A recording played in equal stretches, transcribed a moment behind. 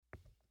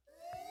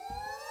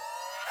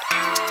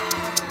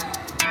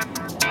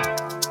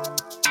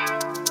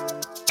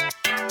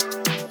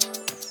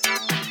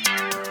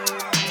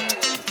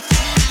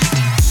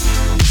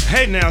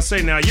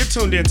Say now, you're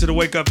tuned in to the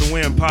Wake Up to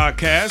Win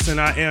podcast, and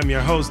I am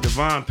your host,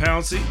 Devon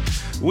Pouncey.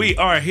 We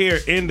are here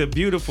in the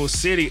beautiful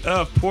city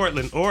of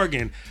Portland,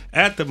 Oregon,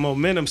 at the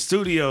Momentum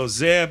Studios.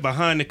 Zeb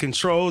behind the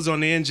controls on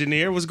the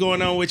engineer. What's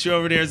going on with you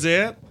over there,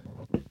 Zeb?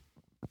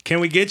 Can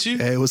we get you?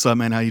 Hey, what's up,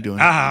 man? How you doing?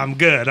 I'm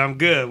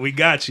good. We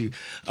got you.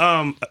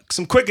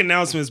 Some quick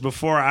announcements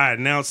before I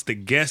announce the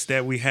guest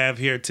that we have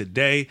here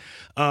today.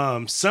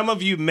 Some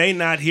of you may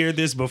not hear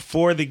this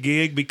before the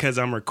gig because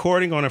I'm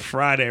recording on a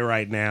Friday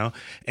right now,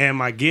 and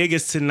my gig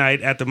is tonight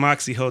at the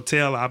Moxie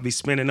Hotel. I'll be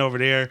spending over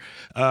there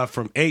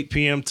from 8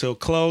 p.m. till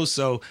close,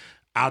 so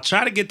I'll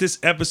try to get this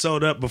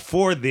episode up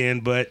before then,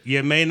 but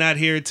you may not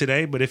hear it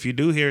today. But if you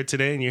do hear it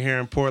today and you're here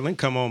in Portland,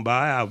 come on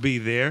by. I'll be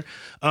there.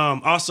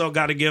 Also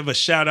got to give a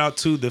shout out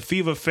to the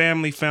FIVA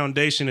Family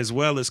Foundation as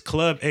well as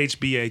Club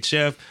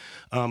HBHF.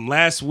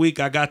 Last week,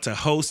 I got to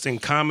host and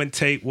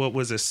commentate what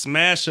was a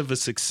smash of a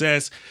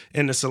success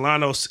in the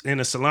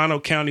Solano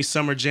County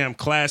Summer Jam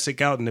Classic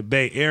out in the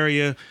Bay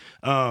Area.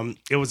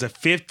 It was a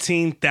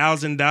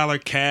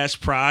 $15,000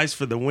 cash prize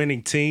for the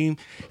winning team,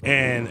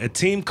 and a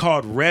team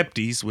called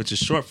Repties, which is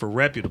short for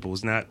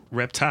reputables, not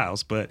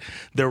reptiles, but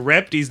the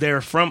Repties,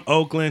 they're from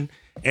Oakland,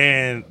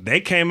 and they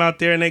came out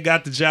there and they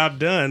got the job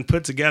done,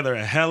 put together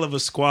a hell of a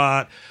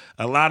squad.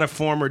 A lot of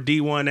former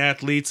D1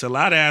 athletes, a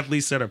lot of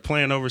athletes that are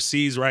playing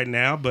overseas right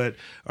now, but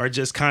are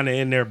just kind of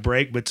in their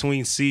break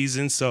between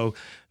seasons. So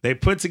they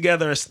put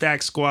together a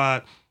stacked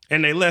squad,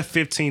 and they left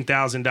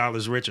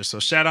 $15,000 richer. So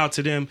shout out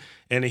to them,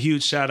 and a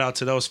huge shout out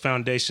to those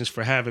foundations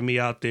for having me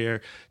out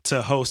there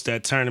to host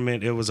that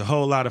tournament. It was a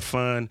whole lot of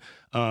fun.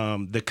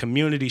 The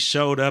community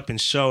showed up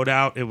and showed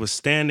out. It was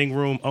standing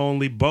room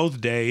only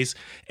both days,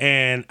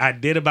 and I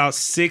did about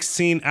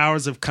 16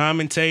 hours of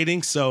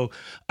commentating. So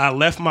I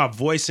left my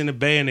voice in the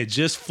Bay, and it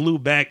just flew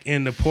back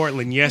into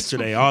Portland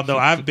yesterday, although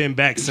I've been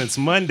back since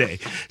Monday.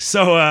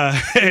 So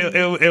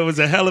it was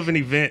a hell of an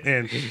event,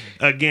 and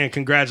again,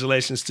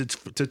 congratulations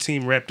to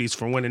Team Repties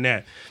for winning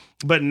that.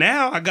 But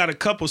now I got a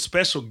couple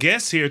special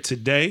guests here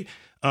today.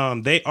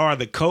 They are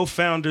the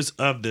co-founders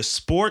of the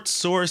Sports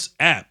Source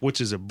app, which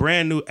is a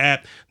brand new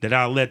app that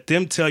I'll let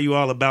them tell you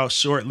all about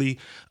shortly.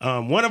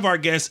 One of our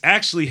guests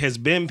actually has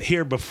been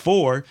here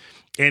before,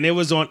 and it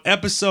was on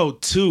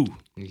episode 2.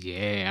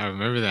 Yeah, I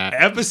remember that.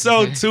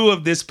 Episode 2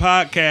 of this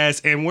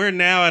podcast, and we're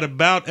now at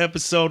about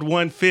episode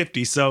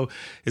 150. So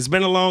it's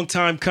been a long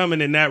time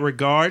coming in that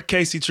regard.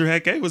 Casey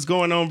Trujeke, what's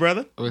going on,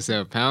 brother? What's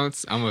up,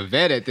 Pounce? I'm a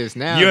vet at this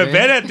now. You're a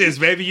vet at this,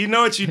 baby. You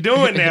know what you're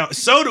doing now.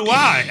 So do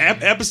I.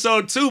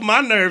 Episode 2, my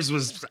nerves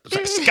was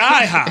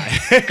sky high.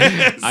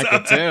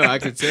 I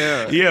could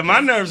tell. Yeah,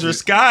 my nerves were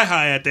sky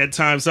high at that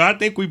time. So I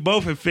think we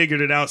both have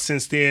figured it out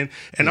since then.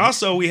 And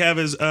also we have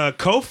his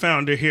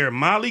co-founder here,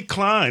 Molly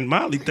Klein.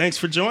 Molly, thanks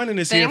for joining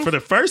us here for the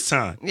first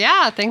time.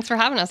 Yeah, thanks for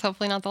having us.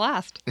 Hopefully not the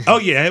last. Oh,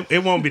 yeah,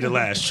 it won't be the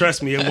last.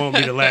 Trust me, it won't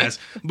be the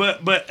last.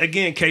 But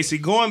again, Casey,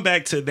 going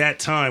back to that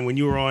time when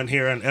you were on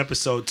here on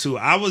episode 2,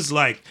 I was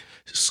like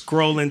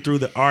scrolling through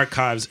the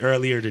archives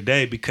earlier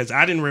today because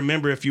I didn't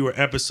remember if you were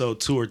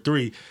episode 2 or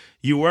 3.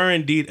 You were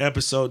indeed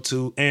episode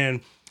 2. And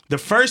the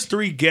first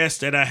 3 guests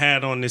that I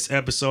had on this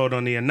episode,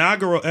 on the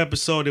inaugural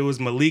episode, it was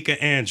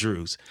Malika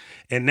Andrews.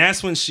 And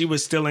that's when she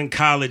was still in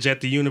college at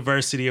the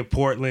University of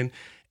Portland.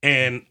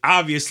 And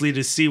obviously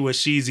to see what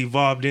she's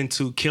evolved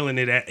into, killing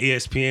it at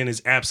ESPN, is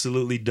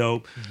absolutely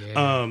dope.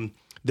 Yeah.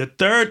 The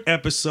third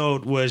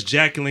episode was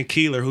Jacqueline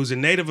Keeler, who's a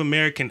Native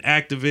American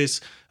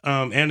activist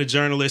and a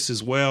journalist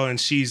as well. And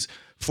she's,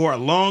 for a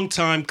long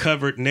time,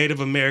 covered Native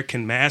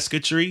American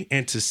masketry.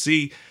 And to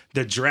see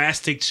the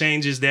drastic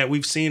changes that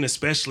we've seen,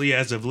 especially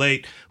as of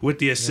late with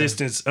the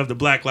assistance of the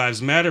Black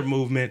Lives Matter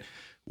movement,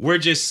 we're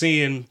just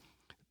seeing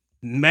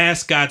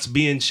mascots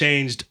being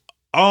changed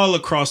all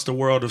across the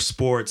world of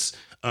sports.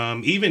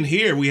 Even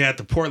here, we had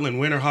the Portland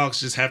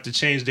Winterhawks just have to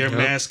change their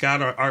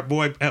mascot. Our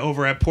boy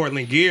over at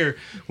Portland Gear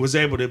was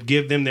able to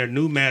give them their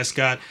new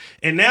mascot.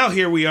 And now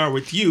here we are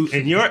with you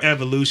and your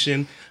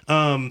evolution.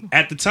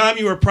 At the time,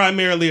 you were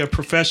primarily a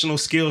professional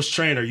skills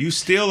trainer. You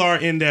still are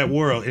in that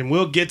world, and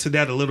we'll get to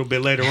that a little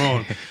bit later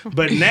on.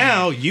 But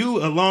now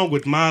you, along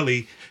with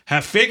Molly,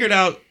 have figured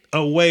out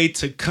a way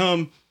to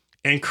come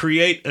and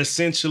create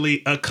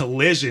essentially a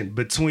collision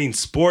between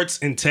sports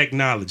and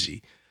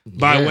technology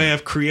by way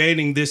of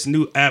creating this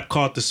new app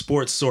called the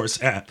Sports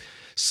Source app.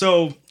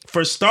 So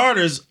for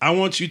starters, I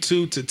want you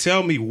to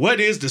tell me, what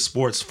is the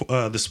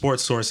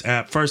Sports Source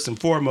app, first and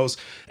foremost,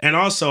 and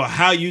also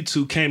how you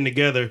two came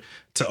together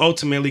to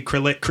ultimately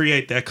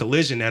create that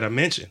collision that I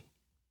mentioned.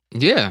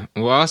 Yeah,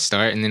 well, I'll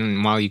start, and then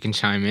Molly, you can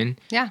chime in.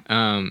 Yeah.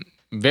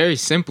 Very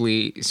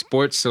simply,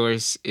 Sports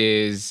Source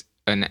is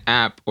an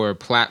app or a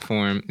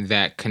platform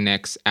that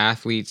connects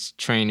athletes,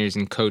 trainers,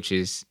 and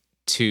coaches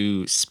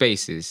to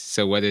spaces.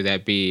 So whether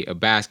that be a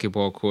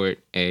basketball court,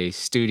 a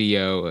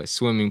studio, a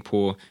swimming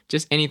pool,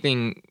 just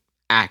anything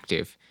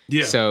active.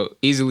 Yeah. So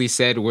easily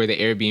said, we're the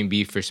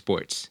Airbnb for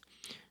sports.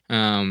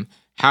 How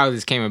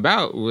this came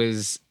about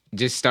was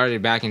just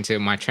started back into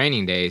my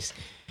training days.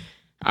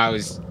 I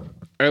was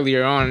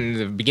earlier on in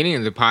the beginning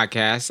of the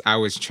podcast, I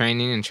was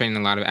training a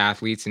lot of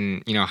athletes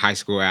and, high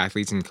school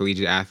athletes and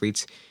collegiate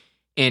athletes.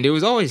 And it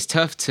was always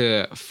tough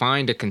to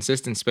find a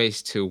consistent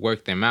space to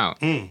work them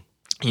out.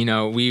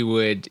 We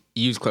would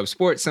use club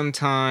sports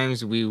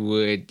sometimes. We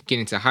would get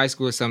into high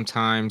school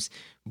sometimes.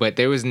 But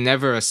there was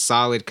never a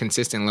solid,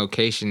 consistent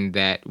location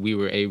that we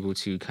were able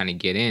to kind of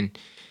get in.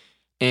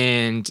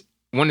 And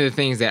one of the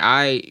things that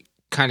I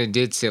kind of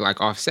did to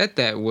like offset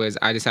that was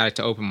I decided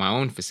to open my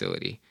own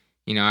facility.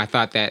 I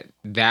thought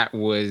that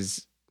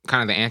was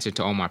kind of the answer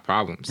to all my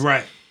problems.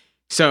 Right.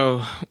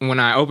 So when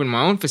I opened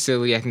my own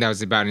facility, I think that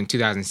was about in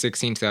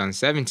 2016,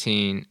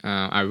 2017,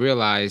 I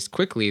realized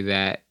quickly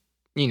that,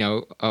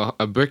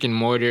 a brick and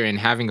mortar and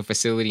having a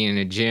facility and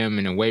a gym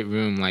and a weight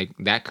room, like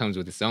that comes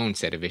with its own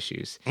set of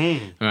issues.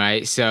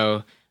 Right.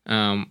 So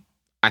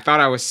I thought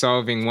I was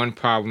solving one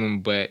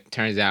problem, but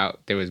turns out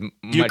there was much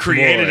more. You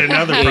created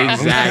another problem.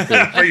 Exactly.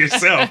 For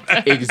yourself.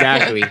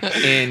 Exactly.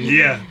 And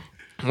yeah.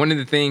 One of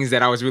the things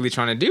that I was really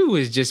trying to do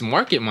was just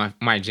market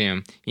my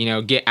gym,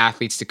 get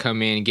athletes to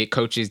come in, get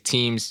coaches,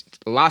 teams.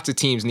 Lots of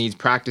teams need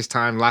practice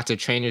time. Lots of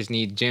trainers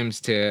need gyms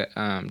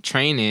to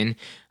train in.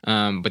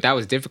 But that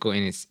was difficult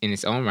in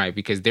its own right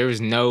because there was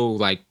no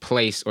like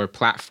place or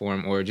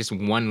platform or just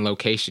one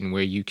location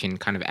where you can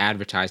kind of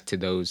advertise to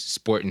those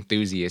sport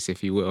enthusiasts,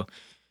 if you will.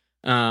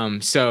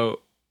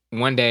 So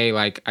one day,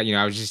 like,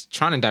 I was just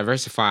trying to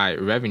diversify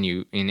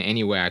revenue in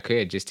any way I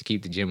could just to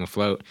keep the gym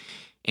afloat.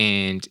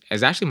 And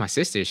as actually my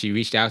sister, she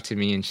reached out to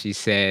me and she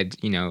said,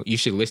 you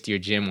should list your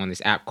gym on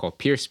this app called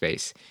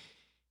Peerspace.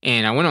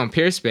 And I went on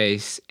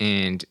Peerspace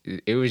and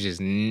it was just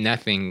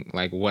nothing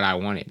like what I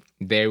wanted.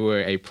 They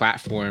were a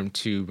platform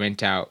to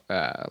rent out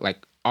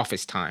like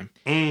office time.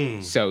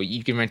 So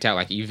you can rent out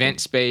like event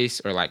space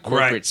or like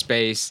corporate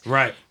space.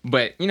 Right.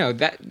 But,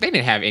 that they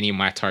didn't have any of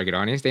my target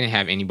audience. They didn't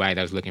have anybody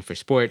that was looking for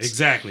sports.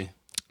 Exactly.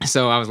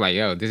 So I was like,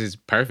 yo, this is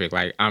perfect.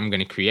 Like, I'm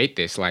going to create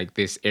this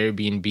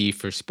Airbnb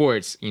for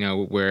sports,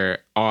 where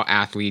all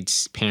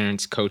athletes,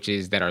 parents,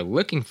 coaches that are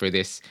looking for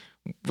this,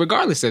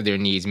 regardless of their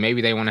needs,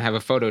 maybe they want to have a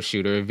photo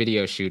shoot or a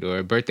video shoot or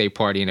a birthday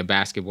party in a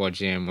basketball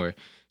gym or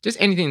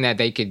just anything that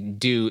they could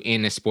do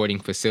in a sporting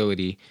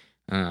facility.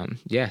 So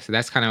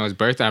that's kind of how it was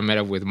birthed. I met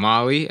up with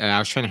Molly. I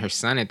was training her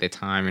son at the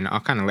time, and I'll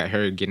kind of let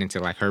her get into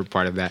like her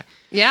part of that.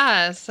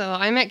 Yeah, so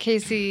I met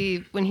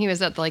Casey when he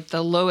was at like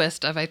the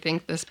lowest of, I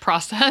think, this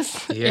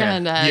process. Yeah.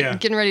 And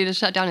getting ready to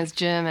shut down his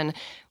gym. And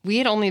we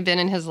had only been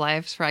in his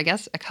life for, I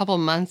guess, a couple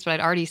months, but I'd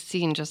already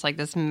seen just like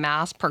this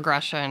mass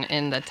progression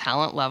in the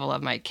talent level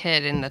of my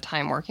kid in the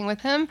time working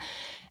with him.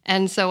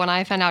 And so when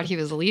I found out he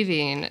was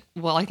leaving,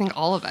 well, I think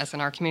all of us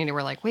in our community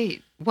were like,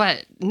 wait,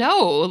 what?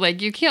 No,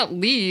 like you can't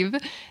leave.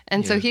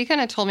 And so he kind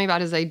of told me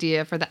about his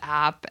idea for the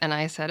app. And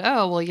I said,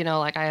 oh, well,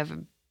 like I have a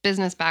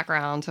business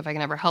background. So if I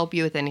can ever help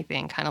you with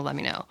anything, kind of let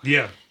me know.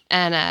 Yeah.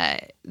 And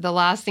the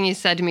last thing he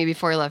said to me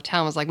before he left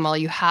town was like,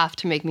 Molly, you have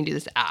to make me do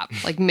this app.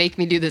 Like, make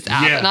me do this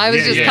app. And I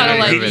was just kind of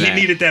like... He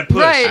needed that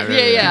push. Right,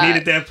 yeah. He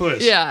needed that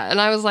push. Yeah,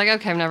 and I was like,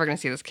 okay, I'm never going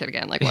to see this kid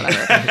again. Like,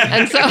 whatever.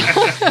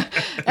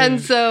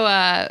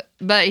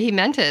 But he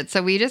meant it.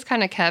 So we just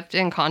kind of kept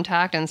in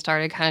contact and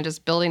started kind of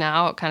just building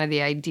out kind of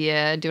the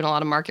idea, doing a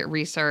lot of market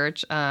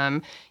research.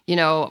 I,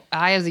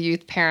 as a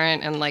youth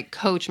parent and like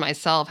coach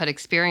myself, had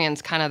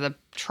experienced kind of the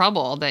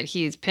trouble that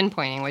he's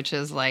pinpointing, which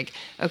is like,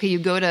 okay, you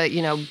go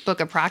to,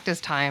 book a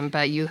practice time,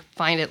 but you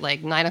find it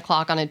like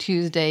 9:00 on a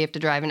Tuesday, you have to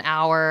drive an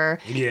hour.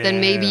 Yeah. Then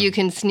maybe you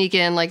can sneak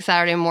in like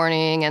Saturday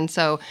morning. And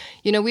so,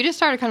 we just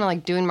started kind of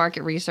like doing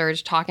market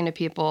research, talking to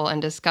people,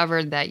 and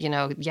discovered that,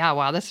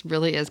 wow, this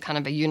really is kind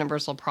of a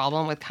universal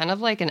problem with kind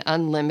of like an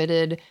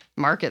unlimited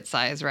market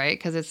size, right?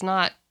 Because it's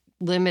not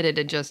limited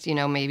to just,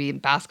 maybe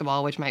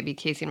basketball, which might be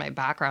Casey and my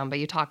background, but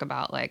you talk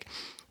about like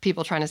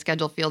people trying to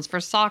schedule fields for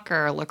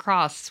soccer,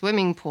 lacrosse,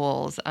 swimming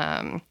pools.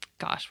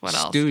 What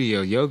else?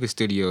 Yoga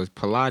studios,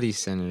 Pilates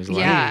centers.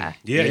 Yeah.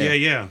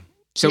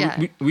 So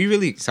we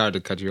really, sorry to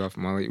cut you off,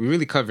 Molly. We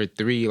really covered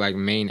 3 like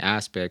main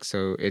aspects.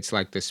 So it's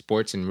like the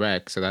sports and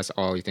rec. So that's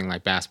all you think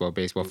like basketball,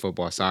 baseball,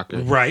 football, soccer.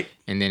 Right.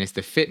 And then it's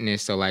the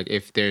fitness. So like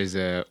if there's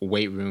a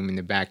weight room in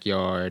the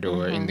backyard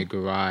or in the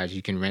garage,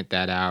 you can rent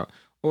that out.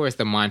 Or it's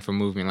the mindful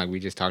movement, like we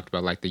just talked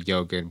about, like the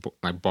yoga,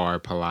 like bar,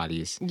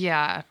 Pilates.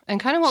 Yeah. And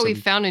kind of what we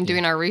found in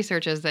doing our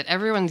research is that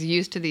everyone's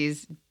used to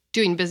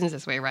doing business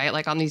this way, right?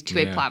 Like on these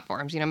two-way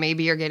platforms.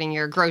 Maybe you're getting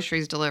your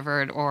groceries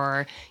delivered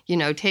or,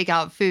 take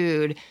out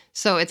food.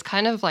 So it's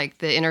kind of like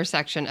the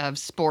intersection of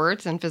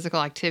sports and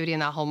physical activity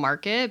in that whole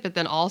market, but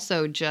then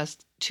also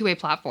just two-way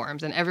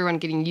platforms and everyone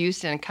getting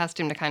used and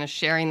accustomed to kind of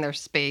sharing their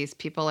space.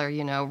 People are,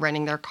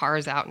 renting their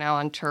cars out now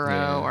on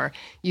Turo or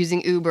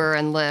using Uber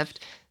and Lyft.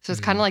 So it's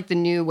kind of like the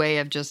new way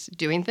of just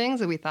doing things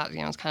that we thought,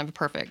 it's kind of a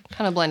perfect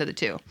kind of blend of the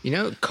two.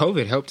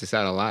 COVID helped us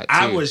out a lot, too.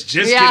 I was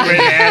just getting ready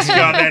to ask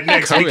y'all that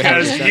next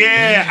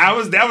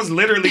because, that was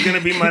literally going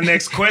to be my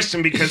next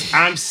question because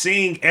I'm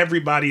seeing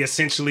everybody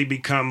essentially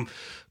become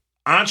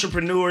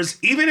entrepreneurs,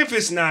 even if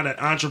it's not an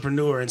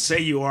entrepreneur and say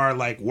you are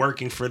like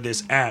working for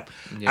this app.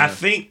 I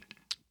think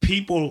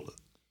people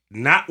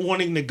not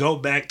wanting to go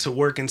back to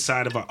work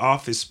inside of an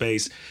office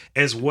space,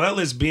 as well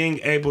as being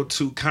able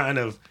to kind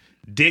of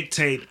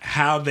dictate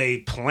how they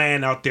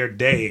plan out their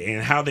day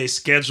and how they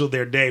schedule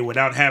their day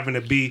without having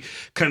to be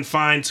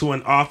confined to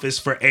an office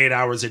for 8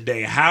 hours a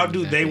day. How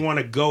do they want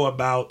to go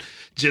about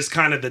just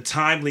kind of the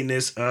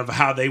timeliness of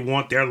how they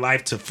want their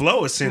life to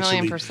flow,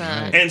 essentially?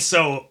 1,000,000%. And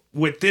so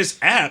with this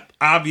app,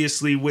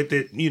 obviously with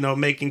it,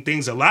 making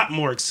things a lot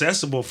more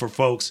accessible for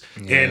folks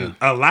in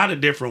a lot of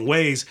different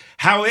ways,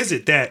 how is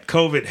it that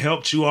COVID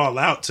helped you all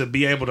out to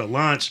be able to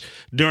launch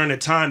during a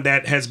time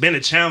that has been a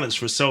challenge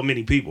for so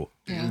many people?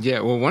 Yeah,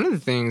 well, one of the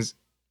things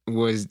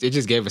was it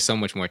just gave us so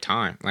much more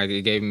time. Like,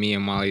 it gave me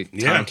and Molly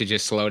time to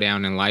just slow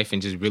down in life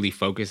and just really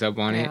focus up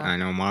on it. I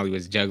know Molly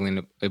was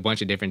juggling a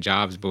bunch of different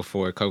jobs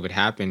before COVID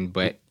happened,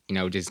 but,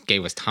 just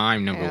gave us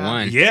time, number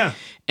one. Yeah.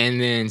 And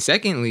then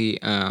secondly,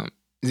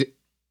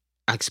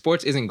 like,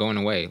 sports isn't going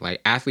away.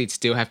 Like, athletes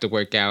still have to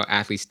work out.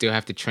 Athletes still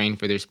have to train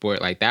for their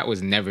sport. Like, that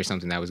was never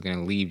something that was going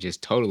to leave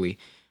just totally.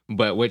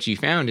 But what you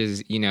found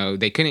is,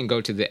 they couldn't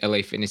go to the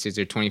LA Fitnesses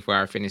or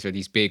 24-Hour Fitness or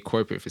these big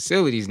corporate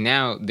facilities.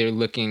 Now they're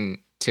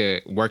looking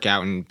to work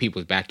out in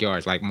people's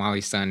backyards. Like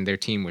Molly's son, their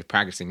team was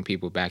practicing in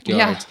people's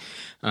backyards.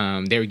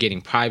 Yeah. They were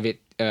getting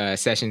private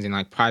sessions in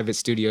like private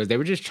studios. They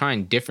were just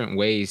trying different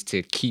ways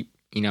to keep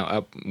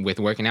up with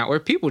working out, or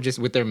people just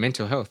with their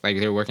mental health. Like,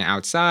 they were working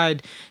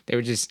outside. They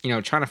were just,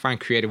 trying to find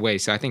creative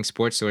ways. So I think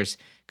Sports Source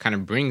kind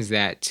of brings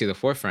that to the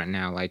forefront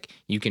now. Like,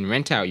 you can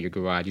rent out your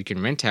garage, you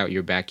can rent out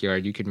your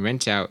backyard, you can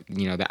rent out,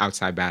 the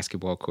outside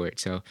basketball court.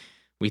 So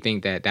we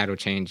think that that'll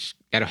change.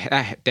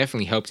 That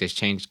definitely helps us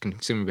change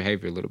consumer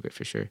behavior a little bit,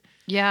 for sure.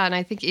 Yeah, and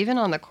I think even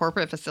on the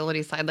corporate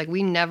facility side, like,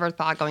 we never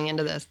thought going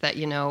into this that,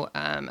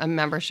 a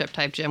membership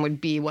type gym would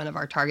be one of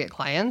our target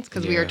clients,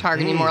 because we were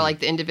targeting more like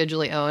the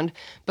individually owned.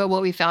 But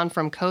what we found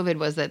from COVID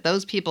was that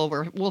those people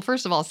were, well,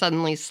 first of all,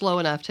 suddenly slow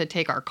enough to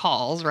take our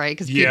calls, right?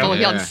 Because people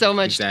had so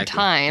much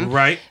time.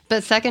 Right.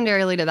 But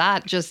secondarily to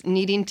that, just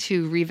needing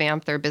to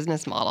revamp their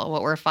business model.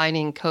 What we're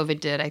finding COVID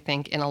did, I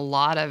think, in a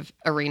lot of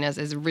arenas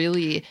is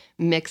really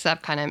mix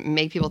up, kind of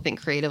make people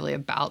think creatively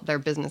about their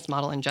business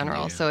model in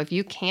general. So if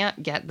you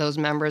can't get those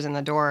members in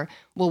the door,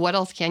 well, what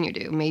else can you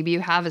do? Maybe you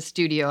have a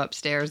studio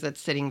upstairs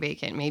that's sitting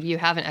vacant. Maybe you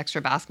have an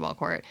extra basketball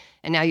court,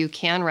 and now you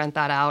can rent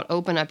that out,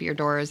 open up your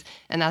doors,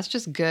 and that's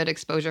just good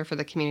exposure for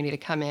the community to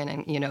come in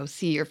and,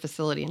 see your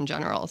facility in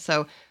general.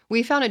 So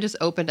we found it just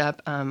opened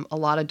up a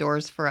lot of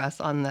doors for us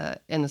in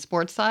the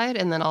sports side,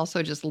 and then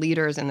also just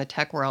leaders in the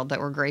tech world that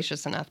were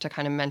gracious enough to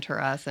kind of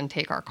mentor us and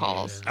take our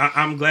calls.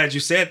 I'm glad you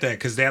said that,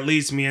 because that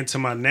leads me into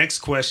my next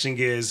question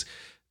is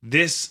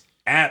this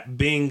app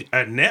being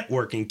a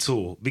networking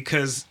tool,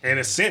 because in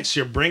a sense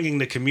you're bringing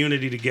the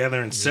community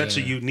together in such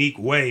a unique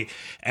way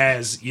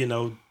as,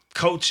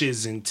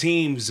 coaches and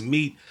teams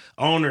meet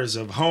owners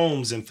of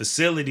homes and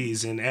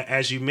facilities. And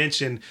as you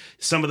mentioned,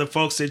 some of the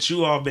folks that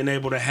you all been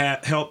able to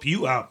help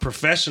you out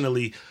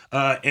professionally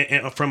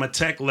and from a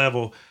tech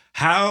level,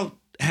 how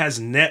has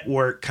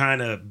network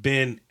kind of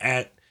been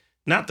at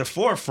not the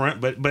forefront,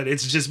 but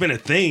it's just been a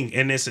thing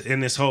in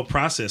this whole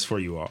process for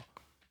you all?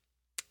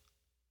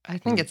 I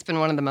think it's been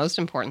one of the most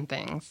important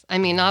things. I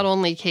mean, not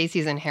only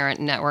Casey's inherent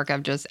network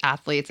of just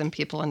athletes and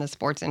people in the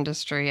sports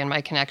industry and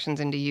my connections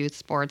into youth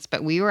sports,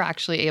 but we were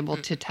actually able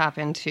to tap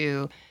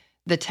into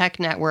the tech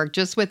network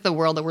just with the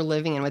world that we're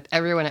living in, with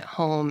everyone at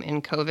home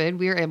in COVID.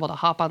 We were able to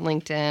hop on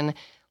LinkedIn,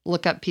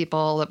 look up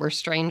people that were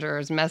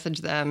strangers,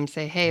 message them,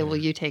 say, hey, will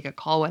you take a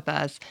call with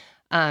us?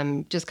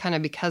 Just kind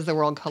of because the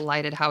world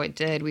collided how it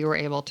did, we were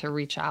able to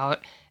reach out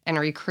and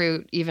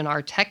recruit even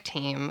our tech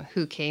team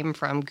who came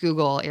from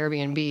Google,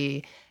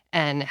 Airbnb,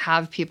 and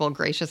have people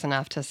gracious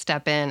enough to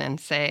step in and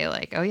say,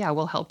 like, oh, yeah,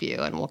 we'll help you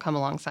and we'll come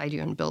alongside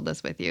you and build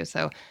this with you.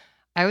 So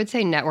I would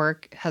say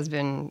network has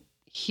been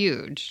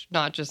huge,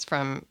 not just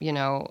from,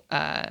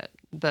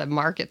 the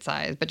market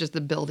size, but just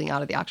the building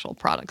out of the actual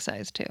product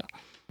size too.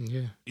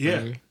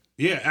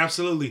 Yeah,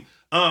 absolutely.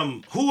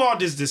 Who all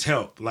does this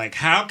help? Like,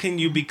 how can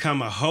you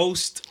become a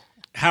host?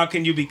 How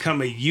can you become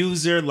a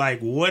user? Like,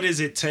 what does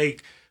it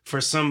take for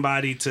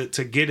somebody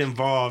to get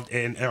involved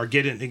or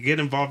get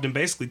involved and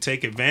basically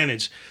take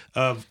advantage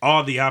of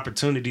all the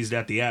opportunities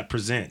that the app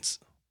presents?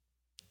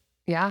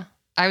 Yeah.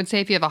 I would say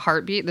if you have a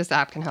heartbeat, this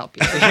app can help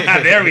you.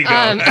 There we go.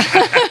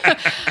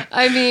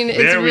 I mean,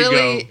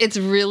 it's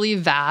really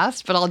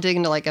vast, but I'll dig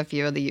into like a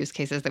few of the use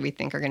cases that we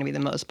think are going to be the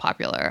most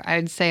popular.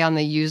 I'd say on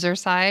the user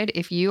side,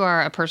 if you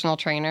are a personal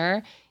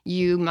trainer,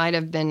 you might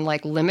have been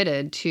like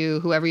limited to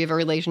whoever you have a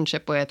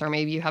relationship with, or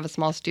maybe you have a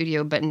small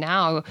studio, but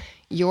now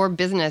your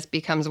business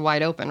becomes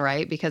wide open,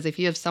 right? Because if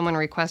you have someone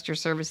request your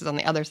services on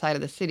the other side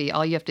of the city,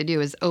 all you have to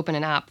do is open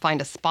an app, find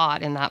a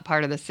spot in that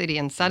part of the city,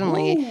 and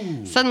suddenly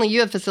you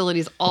have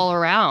facilities all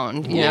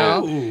around, you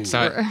know?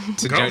 So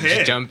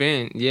to jump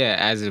in,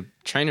 as a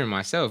trainer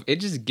myself, it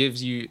just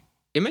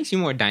it makes you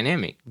more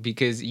dynamic,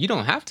 because you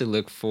don't have to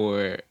look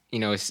for,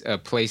 a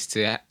place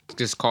to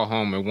just call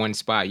home or one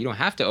spot. You don't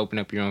have to open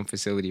up your own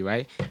facility,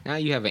 right? Now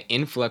you have an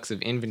influx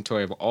of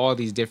inventory of all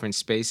these different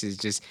spaces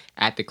just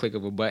at the click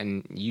of a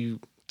button. You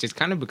just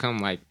kind of become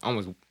like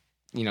almost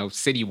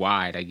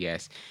citywide, I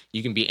guess.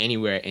 You can be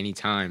anywhere at any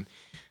time.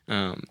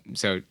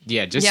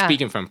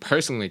 Speaking from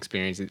personal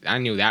experience, I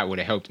knew that would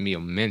have helped me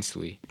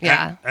immensely.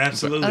 Yeah,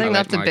 absolutely. I think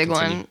that's a big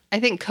one. I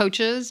think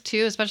coaches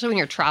too, especially when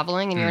you're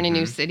traveling and you're in a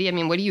new city. I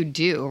mean, what do you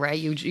do, right?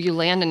 You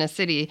land in a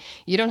city,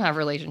 you don't have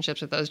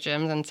relationships with those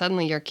gyms, and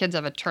suddenly your kids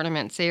have a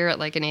tournament. Say you're at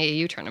like an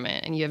AAU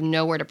tournament, and you have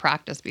nowhere to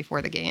practice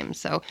before the game.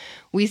 So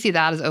we see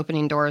that as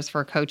opening doors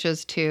for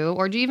coaches too,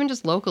 or even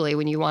just locally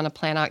when you want to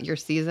plan out your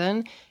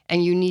season.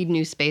 And you need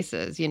new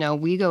spaces.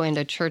 We go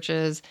into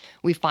churches,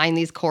 we find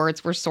these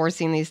courts, we're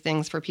sourcing these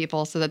things for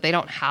people so that they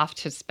don't have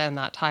to spend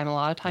that time. A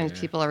lot of times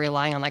people are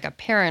relying on like a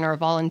parent or a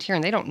volunteer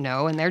and they don't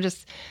know. And they're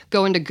just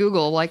going to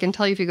Google. Well, I can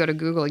tell you if you go to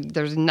Google,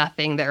 there's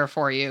nothing there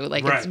for you.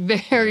 Like It's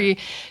very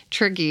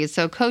tricky.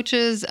 So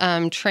coaches,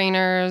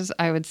 trainers,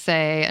 I would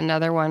say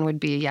another one would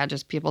be,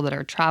 just people that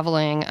are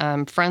traveling,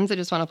 friends that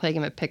just want to play a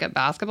game of pickup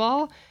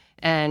basketball.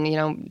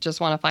 And, just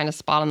want to find a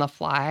spot on the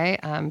fly.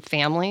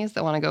 Families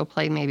that want to go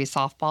play maybe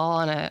softball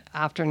on an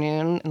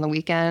afternoon in the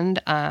weekend.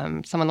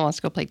 Someone that wants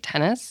to go play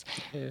tennis.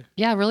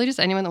 Yeah, really just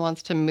anyone that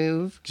wants to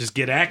move. Just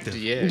get active.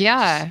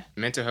 Yeah.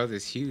 Mental health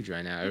is huge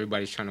right now.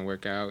 Everybody's trying to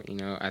work out.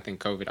 I think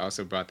COVID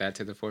also brought that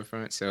to the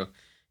forefront. So,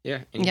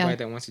 anybody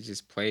that wants to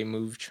just play,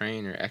 move,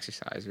 train, or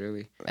exercise,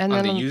 really. And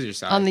on the user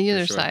side. On the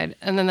user side.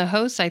 And then the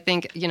hosts, I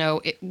think,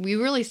 we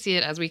really see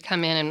it as we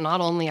come in, and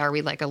not only are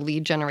we like a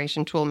lead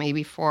generation tool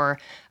maybe for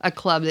a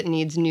club that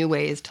needs new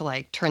ways to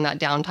like turn that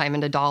downtime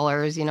into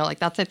dollars,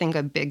 that's, I think,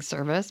 a big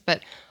service,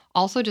 but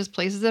also just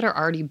places that are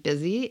already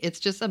busy. It's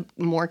just a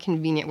more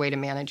convenient way to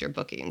manage your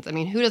bookings. I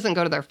mean, who doesn't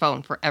go to their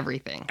phone for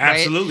everything? Right?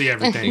 Absolutely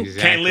everything.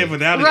 Exactly. Can't live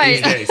without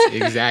it these days.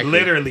 Exactly.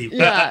 Literally.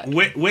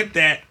 With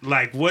that,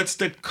 like, what's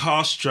the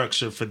cost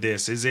structure for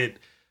this? Is it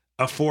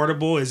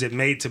affordable? Is it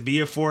made to be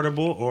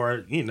affordable?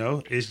 Or,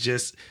 it's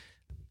just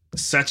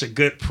such a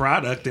good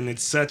product and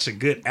it's such a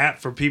good app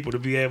for people to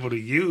be able to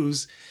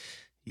use.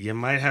 You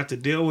might have to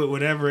deal with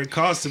whatever it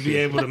costs to be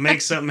able to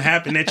make something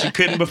happen that you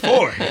couldn't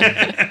before.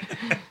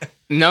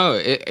 No,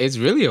 it's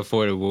really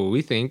affordable.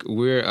 We think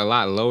we're a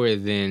lot lower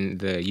than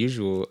the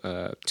usual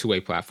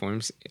two-way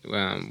platforms.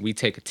 We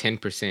take a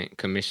 10%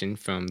 commission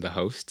from the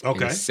host, and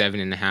a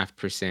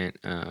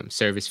 7.5%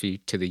 service fee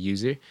to the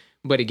user.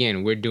 But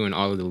again, we're doing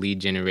all of the lead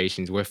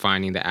generations. We're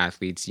finding the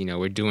athletes.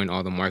 We're doing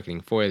all the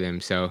marketing for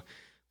them. So,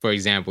 for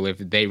example, if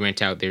they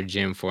rent out their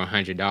gym for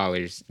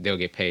 $100, they'll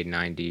get paid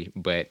 $90.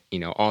 But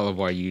all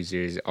of our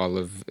users, all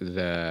of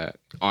the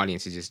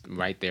audience is just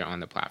right there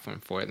on the platform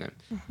for them.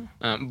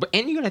 Mm-hmm.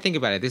 And you got to think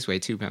about it this way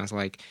too, Pounds.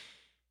 Like,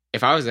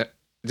 if I was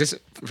just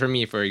for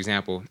me, for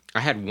example, I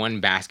had one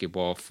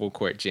basketball full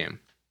court gym.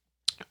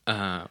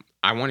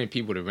 I wanted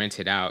people to rent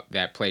it out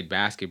that played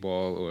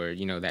basketball or,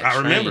 that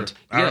I trained.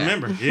 I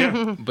remember,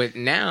 yeah. But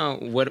now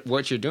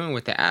what you're doing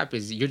with the app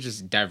is you're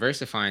just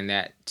diversifying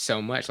that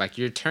so much. Like,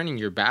 you're turning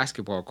your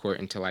basketball court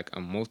into like a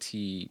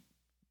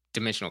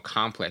multi-dimensional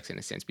complex in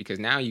a sense, because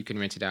now you can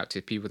rent it out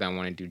to people that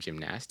want to do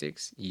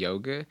gymnastics,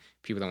 yoga,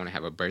 people that want to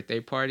have a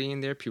birthday party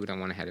in there, people that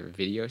want to have a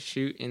video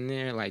shoot in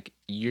there. Like,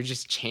 you're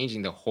just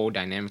changing the whole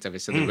dynamics of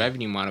it. So the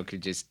revenue model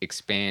could just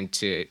expand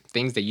to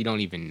things that you don't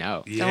even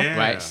know. Yeah.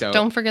 Right. So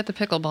don't forget the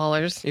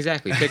pickleballers.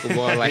 Exactly.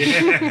 Pickleball.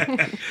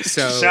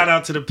 So shout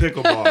out to the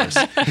pickleballers.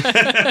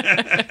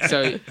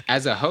 So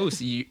as a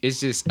host, it's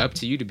just up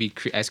to you to be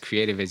as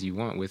creative as you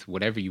want with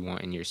whatever you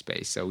want in your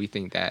space. So we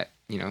think that,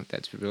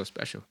 that's real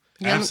special.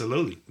 Yeah.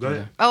 Absolutely. Go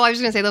ahead. Oh, I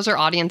was going to say those are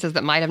audiences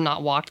that might have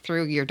not walked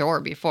through your door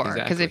before.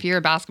 Because Exactly. if you're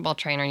a basketball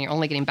trainer and you're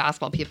only getting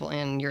basketball people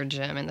in your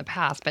gym in the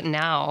past, but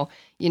now,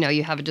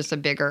 you have just a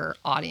bigger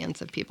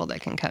audience of people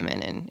that can come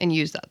in and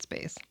use that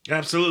space.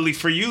 Absolutely.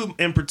 For you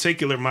in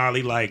particular,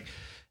 Molly, like,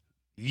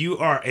 you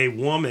are a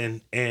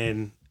woman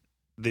in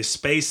the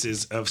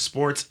spaces of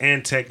sports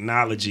and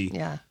technology.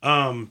 Yeah.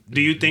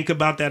 Do you think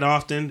about that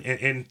often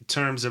in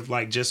terms of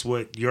like just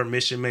what your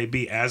mission may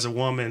be as a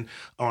woman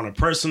on a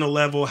personal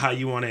level, how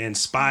you want to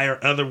inspire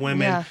other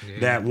women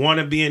that want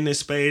to be in this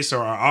space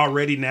or are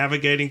already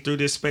navigating through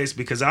this space?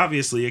 Because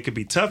obviously it could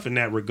be tough in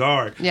that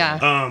regard.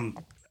 Yeah.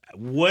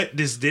 What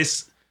does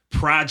this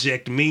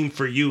project mean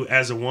for you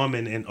as a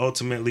woman and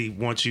ultimately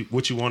what you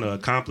want to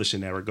accomplish in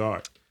that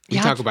regard? We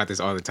talk about this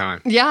all the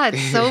time. Yeah,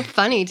 it's so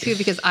funny, too,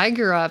 because I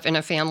grew up in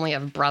a family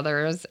of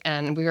brothers,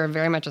 and we were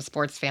very much a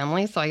sports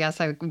family. So I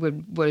guess I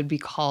would be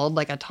called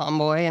like a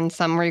tomboy in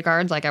some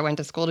regards. Like, I went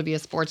to school to be a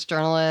sports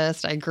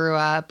journalist. I grew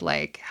up,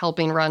 like,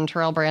 helping run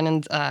Terrell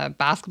Brandon's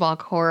basketball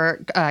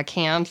court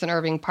camps in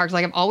Irving Park.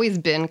 Like, I've always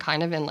been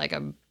kind of in, like,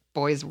 a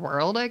boys'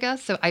 world, I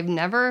guess. So I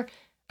don't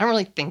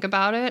really think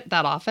about it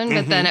that often.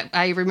 But then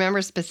I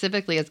remember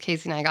specifically as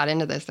Casey and I got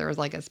into this, there was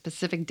like a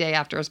specific day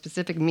after a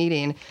specific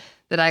meeting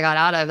that I got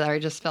out of that I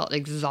just felt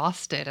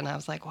exhausted. And I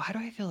was like, why do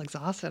I feel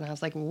exhausted? And I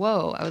was like,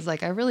 whoa. I was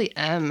like, I really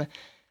am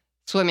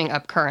swimming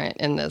up current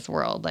in this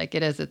world. Like,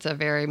 it's a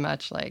very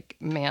much like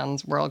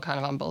man's world kind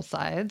of on both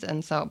sides.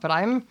 And so, but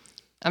I'm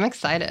I'm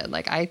excited.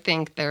 Like, I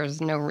think there's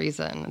no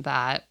reason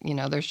that,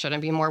 there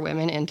shouldn't be more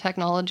women in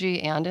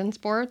technology and in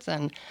sports.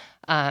 And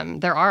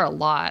there are a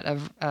lot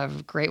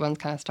of great ones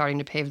kind of starting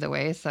to pave the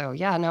way. So,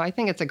 yeah, no, I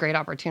think it's a great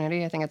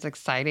opportunity. I think it's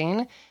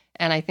exciting.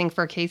 And I think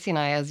for Casey and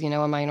I, as,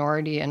 a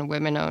minority and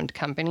women-owned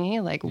company,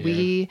 like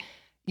we,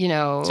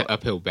 it's an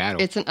uphill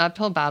battle. It's an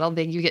uphill battle.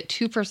 You get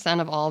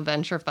 2% of all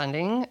venture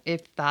funding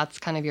if that's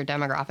kind of your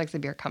demographics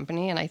of your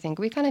company. And I think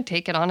we kind of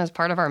take it on as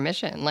part of our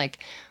mission. Like,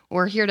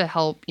 we're here to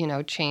help,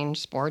 change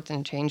sports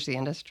and change the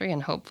industry,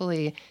 and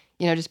hopefully,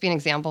 just be an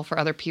example for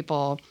other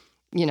people,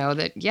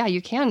 that, yeah,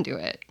 you can do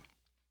it.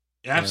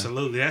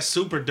 Absolutely. That's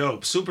super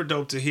dope. Super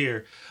dope to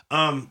hear.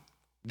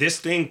 This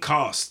thing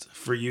cost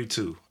for you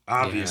two.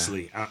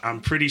 Obviously,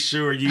 I'm pretty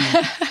sure you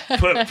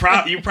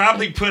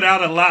probably put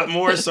out a lot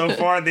more so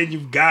far than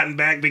you've gotten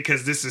back,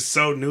 because this is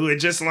so new. It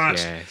just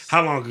launched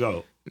how long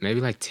ago?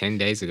 Maybe like 10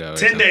 days ago.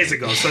 10 days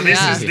ago. So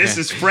this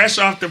is fresh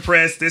off the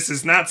press. This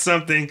is not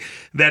something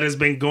that has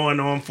been going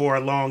on for a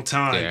long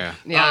time.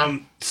 Yeah.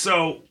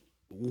 So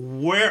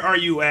where are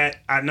you at?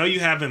 I know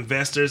you have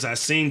investors. I've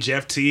seen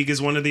Jeff Teague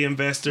is one of the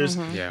investors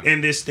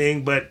in this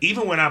thing. But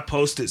even when I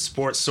posted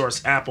Sports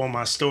Source app on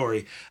my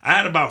story, I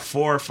had about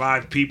 4 or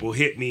 5 people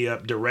hit me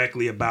up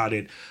directly about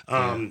it.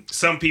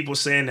 Some people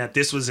saying that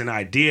this was an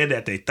idea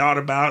that they thought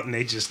about and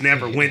they just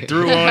never went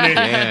through on it.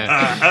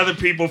 Other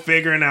people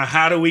figuring out,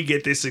 how do we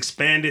get this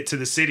expanded to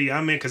the city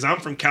I'm in? Because I'm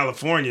from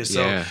California.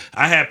 So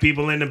I had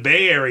people in the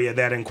Bay Area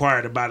that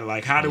inquired about it.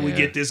 Like, how do we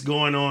get this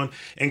going on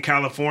in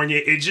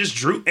California? It just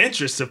drew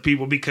interest of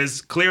people because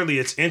clearly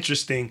it's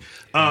interesting.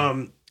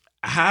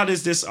 How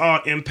does this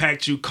all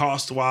impact you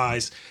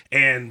cost-wise,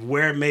 and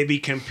where maybe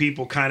can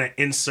people kind of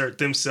insert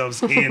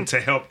themselves in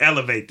to help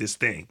elevate this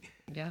thing?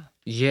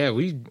 Yeah,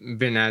 we've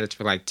been at it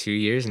for like 2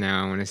 years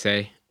now, I want to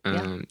say.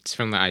 It's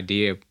from the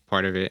idea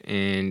part of it,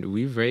 and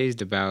we've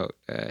raised about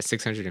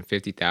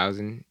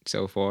 $650,000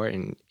 so far.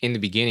 And in the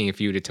beginning, if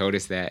you would have told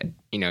us that,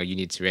 you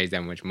need to raise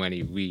that much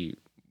money, we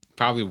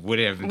probably would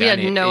have done it. We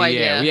had no idea.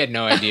 Yeah, we had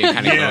no idea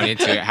kind of going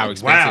into it, how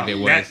expensive it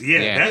was.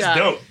 That's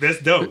dope.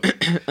 That's dope.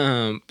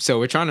 So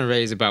we're trying to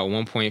raise about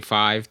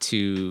 1.5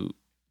 to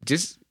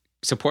just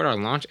support our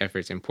launch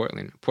efforts in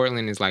Portland.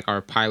 Portland is like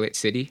our pilot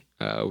city.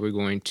 We're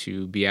going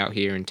to be out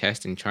here and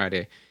test and try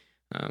to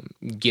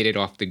get it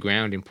off the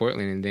ground in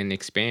Portland, and then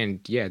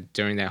expand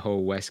during that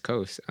whole West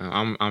Coast.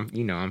 I'm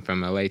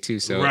from LA too,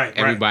 so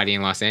everybody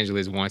in Los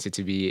Angeles wants it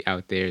to be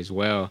out there as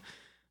well.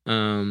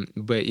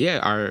 But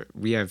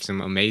we have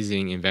some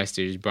amazing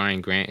investors.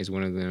 Brian Grant is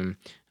one of them.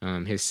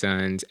 His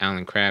sons,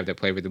 Alan Crabb, that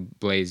play with the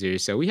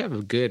Blazers. So we have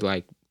a good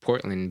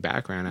Portland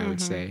background, I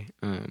would say.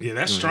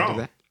 That's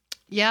strong.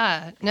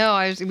 Yeah,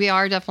 no, we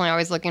are definitely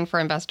always looking for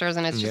investors,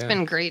 and it's just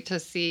been great to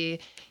see.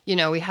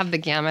 We have the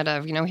gamut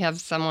of, we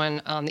have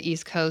someone on the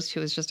East Coast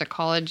who is just a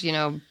college,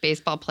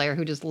 baseball player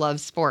who just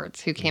loves sports,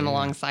 who came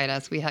alongside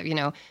us. We have,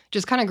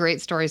 just kind of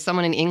great stories.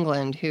 Someone in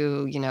England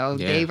who,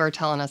 they were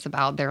telling us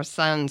about their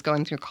sons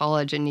going through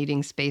college and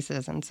needing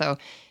spaces. And so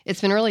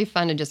it's been really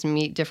fun to just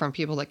meet different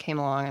people that came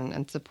along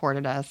and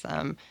supported us.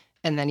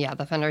 And then,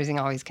 the fundraising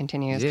always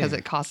continues because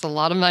it costs a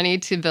lot of money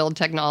to build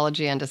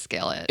technology and to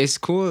scale it. It's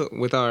cool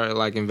with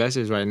our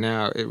investors right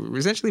now. It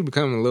essentially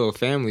become a little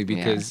family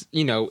because,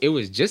 it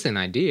was just an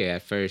idea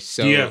at first.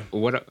 So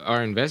what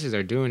our investors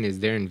are doing is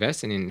they're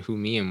investing in who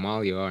me and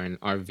Molly are and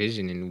our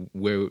vision and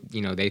where,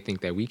 they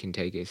think that we can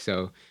take it.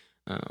 So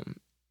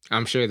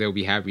I'm sure they'll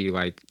be happy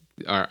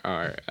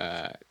our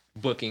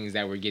bookings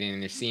that we're getting,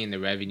 and they're seeing the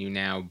revenue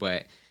now.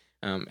 But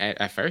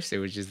at first, it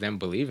was just them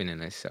believing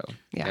in us. So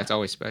that's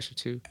always special,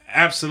 too.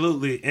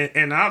 Absolutely.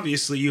 And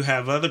obviously, you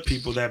have other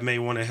people that may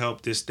want to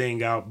help this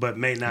thing out, but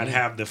may not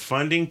have the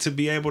funding to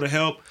be able to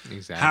help.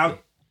 Exactly.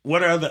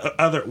 What are the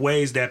other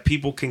ways that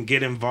people can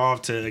get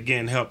involved to,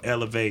 again, help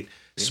elevate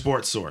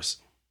Sports Source?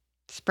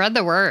 Spread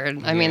the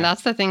word. I mean,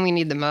 that's the thing we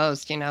need the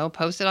most,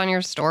 Post it on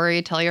your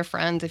story. Tell your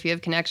friends. If you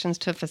have connections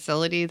to a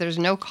facility, there's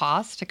no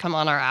cost to come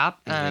on our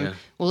app.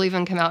 We'll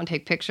even come out and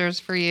take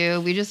pictures for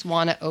you. We just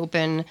want to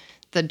open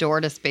the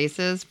door to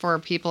spaces for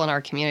people in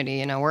our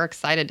community. We're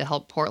excited to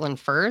help Portland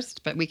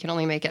first, but we can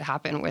only make it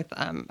happen with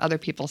other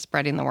people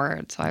spreading the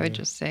word. So I would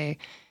just say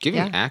giving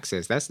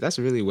access. That's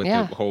really what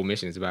the whole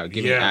mission is about.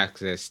 Giving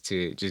access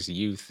to just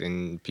youth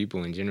and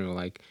people in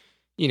general.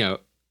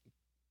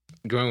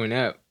 Growing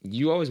up,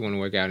 you always want to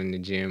work out in the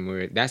gym,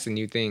 or that's a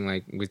new thing,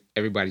 with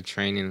everybody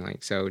training.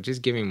 So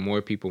just giving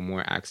more people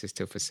more access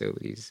to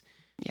facilities.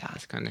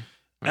 That's kind of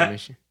our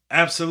mission.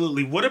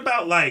 Absolutely. What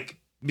about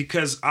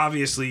because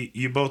obviously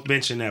you both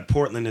mentioned that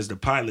Portland is the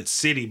pilot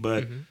city,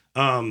 but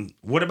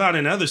what about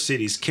in other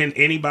cities? Can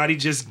anybody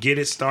just get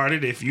it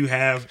started if you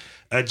have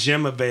a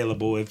gym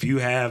available? If you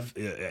have,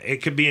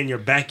 it could be in your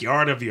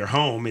backyard of your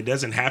home. It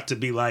doesn't have to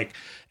be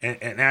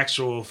an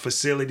actual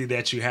facility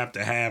that you have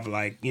to have,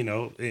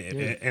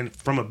 and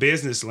from a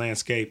business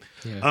landscape.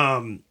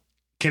 Can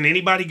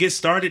anybody get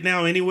started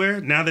now anywhere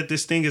now that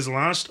this thing is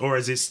launched, or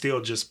is it still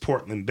just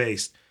Portland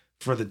based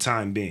for the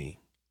time being?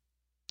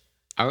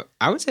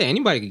 I would say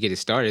anybody could get it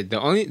started. The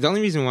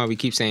only reason why we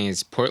keep saying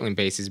it's Portland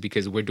based is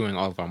because we're doing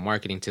all of our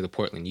marketing to the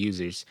Portland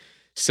users.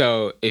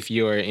 So if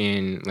you're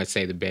in, let's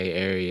say, the Bay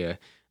Area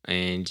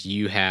and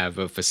you have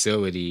a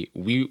facility,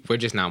 we're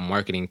just not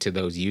marketing to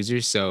those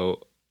users.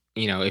 So,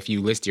 if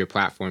you list your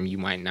platform, you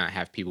might not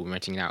have people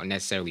renting it out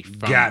necessarily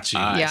from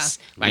us,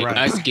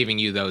 us giving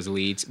you those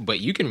leads, but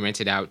you can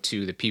rent it out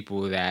to the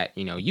people that,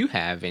 you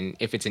have. And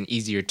if it's an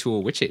easier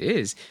tool, which it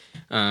is,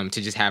 to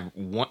just have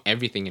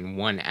everything in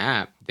one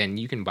app, then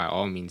you can by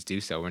all means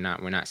do so. We're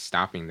not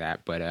stopping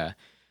that, but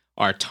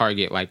our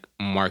target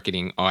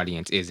marketing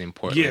audience is in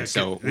Portland. Yeah,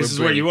 so this is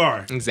where you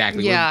are.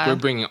 Exactly. Yeah. We're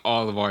bringing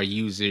all of our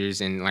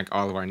users and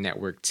all of our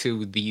network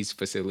to these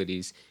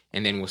facilities,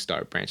 and then we'll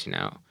start branching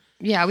out.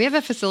 Yeah, we have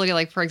a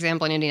facility, for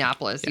example, in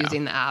Indianapolis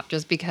using the app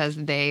just because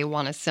they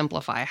want to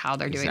simplify how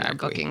they're doing their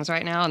bookings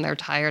right now. And they're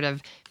tired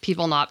of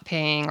people not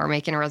paying or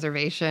making a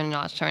reservation,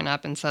 not showing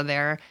up. And so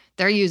they're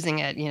using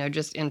it,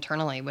 just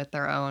internally with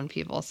their own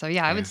people. So,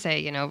 I would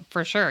say,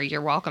 for sure,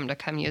 you're welcome to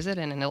come use it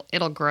and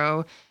it'll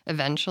grow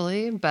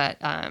eventually. But,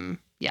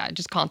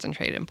 just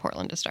concentrate in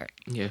Portland to start.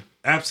 Yeah.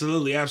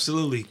 Absolutely,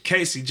 absolutely.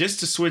 Casey, just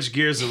to switch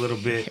gears a little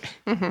bit.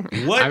 I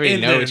already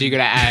know what you're going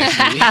to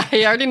ask me.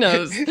 He already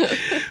knows.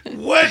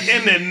 What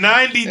in the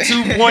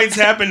 92 points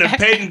happened to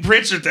Peyton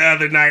Pritchard the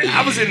other night?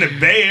 I was in the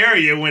Bay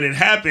Area when it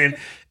happened,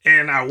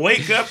 and I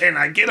wake up and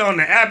I get on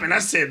the app and I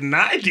said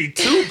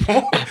 92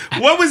 points.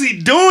 What was he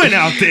doing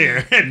out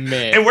there?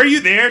 And were you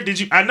there?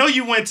 I know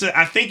you went to,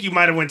 I think you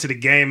might have went to the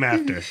game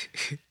after.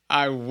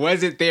 I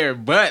wasn't there,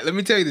 but let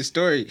me tell you the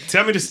story.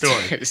 Tell me the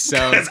story.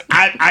 So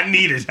I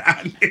need it.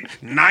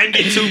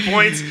 92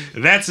 points.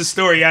 That's the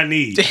story I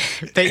need.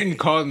 Peyton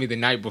called me the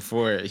night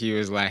before. He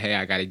was like, "Hey,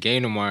 I got a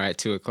game tomorrow at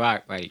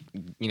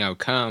 2:00.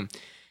 Come."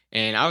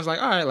 And I was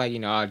like, "All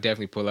right, I'll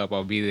definitely pull up.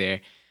 I'll be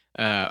there."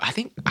 I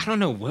don't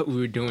know what we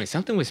were doing.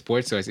 Something with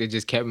Sports Source. It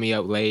just kept me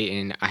up late,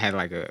 and I had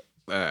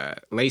a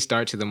late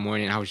start to the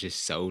morning. I was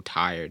just so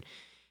tired.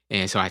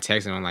 And so I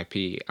texted him, I'm like,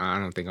 P, I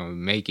don't think I'm going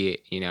to make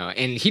it,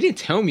 And he didn't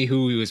tell me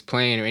who he was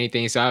playing or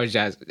anything. So I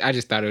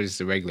just thought it was just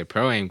a regular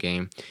Pro-Am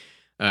game.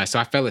 So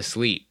I fell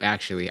asleep,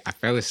 actually. I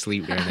fell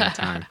asleep during that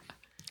time.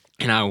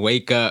 And I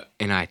wake up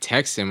and I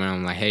text him and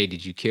I'm like, hey,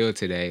 did you kill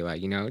today?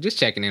 Just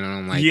checking in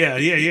on him.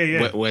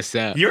 Yeah. What's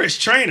up? You're his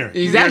trainer.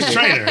 Exactly. You're his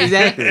trainer.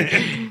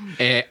 Exactly.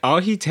 And all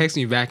he texted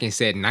me back and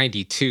said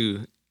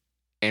 92.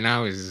 And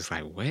I was just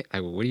like, what?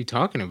 What are you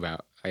talking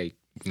about?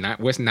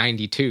 What's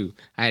 92?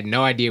 I had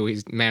no idea what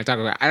he's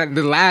talking about.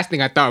 The last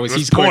thing I thought was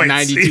he scored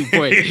 92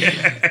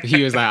 points.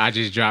 He was like, I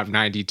just dropped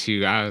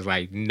 92. I was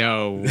like,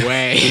 no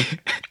way.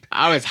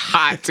 I was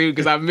hot too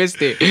because I missed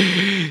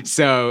it.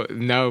 So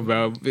no,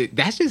 bro. But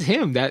that's just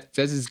him. That's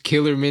his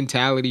killer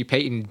mentality.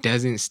 Peyton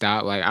doesn't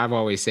stop. I've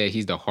always said,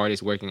 he's the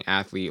hardest working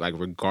athlete,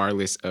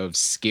 regardless of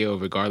skill,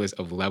 regardless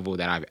of level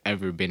that I've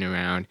ever been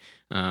around.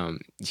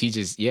 He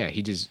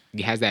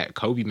has that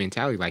Kobe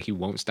mentality. He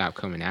won't stop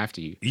coming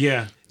after you.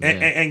 Yeah.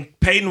 And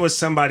Peyton was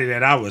somebody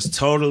that I was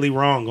totally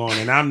wrong on,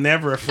 and I'm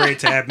never afraid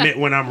to admit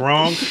when I'm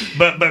wrong.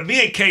 But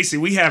me and Casey,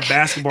 we have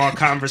basketball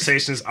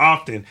conversations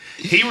often.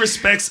 He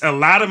respects a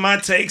lot of my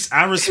takes.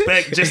 I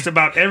respect just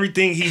about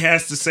everything he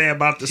has to say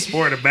about the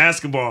sport of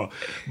basketball.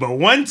 But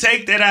one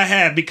take that I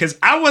had, because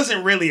I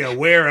wasn't really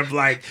aware of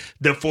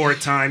the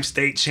 4-time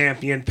state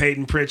champion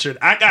Peyton Pritchard.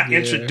 I got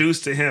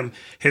introduced to him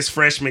his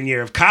freshman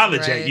year of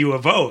college at U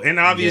of O, and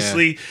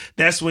obviously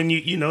that's when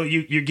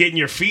you're getting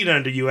your feet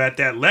under you at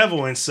that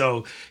level. And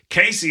so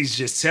Casey's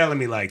just telling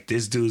me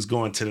this dude's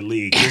going to the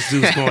league. This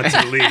dude's going to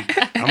the league.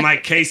 I'm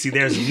like, Casey,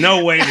 there's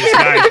no way this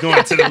guy's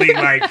going to the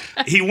league.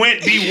 He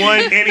went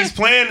D1 and he's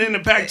playing in the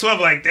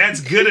Pac-12. That's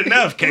good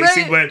enough,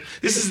 Casey. Right. But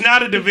this is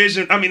not a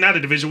Division. Not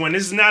a Division 1.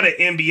 This is not an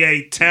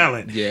NBA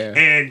talent. Yeah.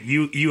 And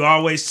you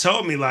always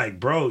told me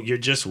bro, you're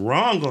just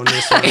wrong on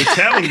this one. I'm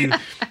telling you,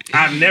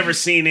 I've never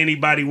seen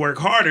anybody work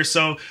harder.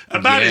 So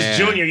about his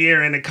junior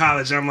year in the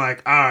college, I'm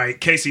like, all right,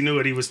 Casey knew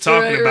what he was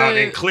talking about,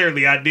 and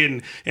clearly I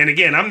didn't. And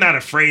again, I'm not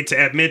afraid to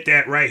admit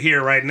that right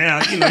here, right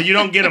now. You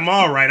don't get them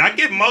all right. I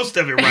get most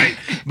of it right,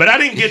 but I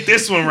didn't get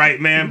this one right,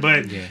 man.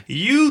 But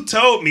you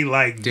told me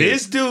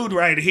this dude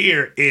right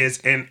here is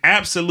an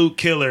absolute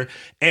killer,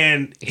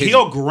 and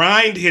he'll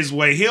grind his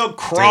way. He'll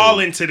crawl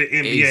into the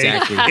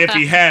NBA if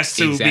he has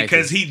to,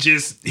 because he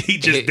just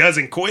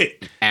doesn't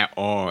quit at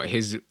all.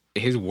 His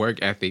work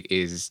ethic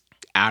is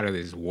out of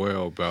this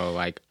world, bro.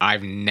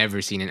 I've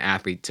never seen an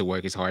athlete to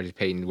work as hard as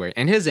Peyton worked.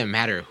 And it doesn't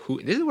matter who.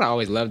 This is what I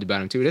always loved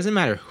about him too. It doesn't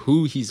matter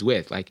who he's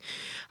with. I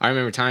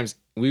remember times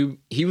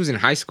he was in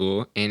high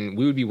school and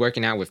we would be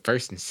working out with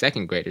first and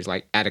second graders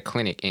at a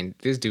clinic, and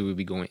this dude would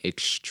be going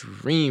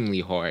extremely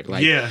hard.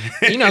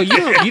 You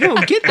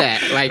don't get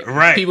that.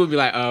 Right. People would be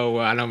like, oh,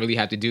 well, I don't really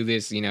have to do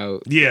this.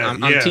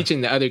 I'm teaching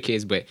the other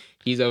kids, but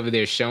he's over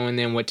there showing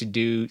them what to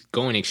do,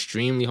 going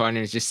extremely hard,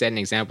 and it's just setting an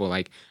example.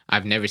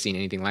 I've never seen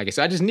anything like it.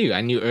 So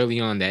I knew early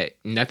on that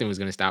nothing was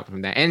going to stop him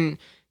from that. And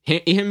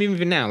him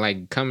even now,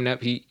 like coming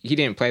up, he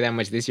didn't play that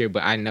much this year,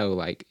 but I know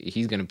like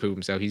he's gonna prove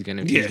himself. He'll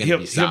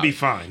be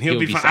fine. He'll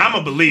be fine. I'm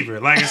a believer.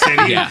 Like I said,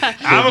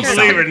 I'm a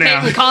believer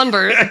now. Peyton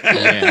convert.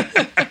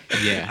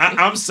 Yeah.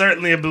 I'm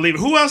certainly a believer.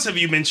 Who else have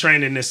you been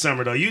training this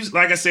summer though? You,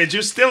 like I said,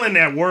 you're still in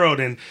that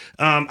world, and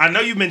I know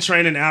you've been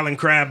training Alan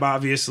Crabb,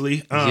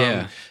 obviously.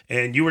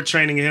 And you were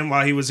training him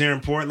while he was here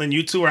in Portland.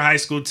 You two are high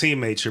school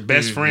teammates, your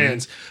best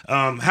friends.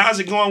 How's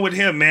it going with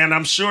him, man?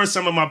 I'm sure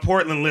some of my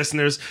Portland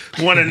listeners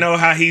want to know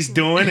how he's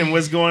doing and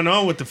what's going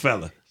on with the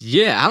fella.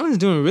 Yeah, Alan's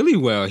doing really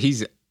well.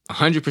 He's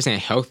 100%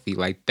 healthy.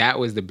 Like, that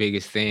was the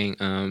biggest thing.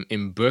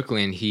 In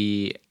Brooklyn,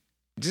 he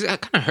just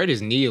kind of hurt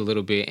his knee a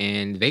little bit,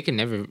 and they could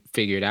never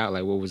figure it out,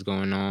 like, what was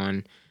going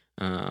on.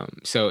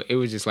 So it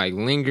was just like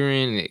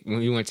lingering. When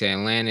we went to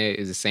Atlanta, it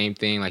was the same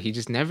thing. Like, he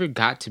just never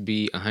got to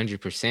be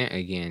 100%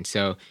 again.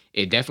 So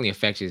it definitely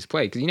affects his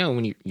play. Because, you know,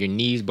 when your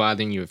knee's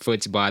bothering you, your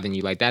foot's bothering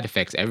you, like, that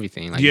affects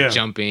everything. Like,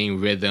 jumping,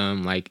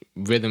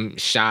 rhythm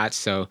shots.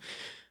 So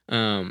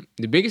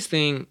the biggest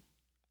thing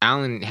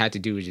Alan had to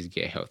do was just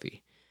get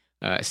healthy.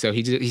 So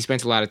he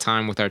spent a lot of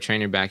time with our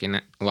trainer back in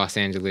Los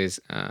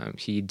Angeles.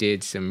 He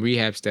did some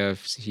rehab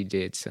stuff. He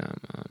did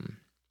some...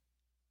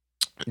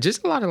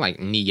 just a lot of like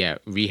knee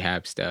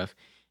rehab stuff.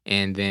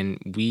 And then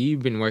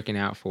we've been working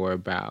out for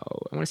about,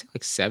 I want to say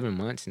like 7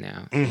 months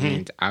now.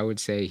 And I would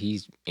say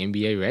he's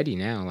NBA ready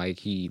now. Like,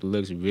 he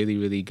looks really,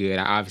 really good.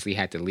 I obviously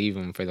had to leave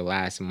him for the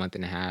last month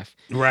and a half.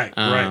 Right.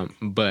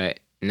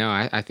 But no,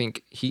 I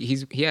think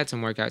he had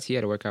some workouts. He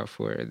had a workout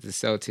for the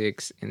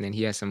Celtics, and then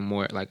he has some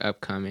more like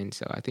upcoming.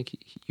 So I think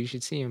you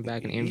should see him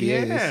back in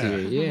NBA this year.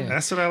 Yeah,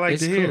 that's what I like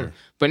to hear. Cool.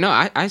 But no,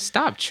 I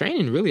stopped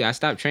training. Really, I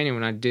stopped training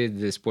when I did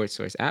the Sports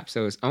Source app.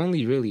 So it's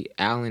only really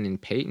Alan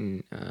and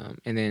Peyton,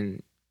 and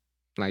then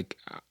like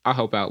I'll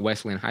help out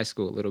Westland High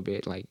School a little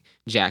bit, like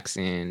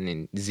Jackson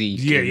and Zeke.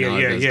 And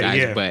all those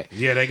guys. But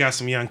they got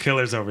some young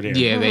killers over there.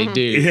 Yeah, they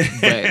do.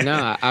 But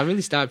no, I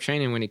really stopped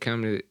training when it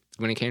came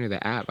to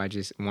the app. I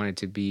just wanted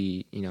to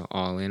be,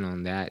 all in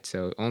on that.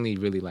 So only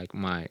really like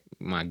my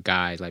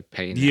guys like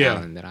Peyton and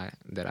Allen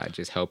that I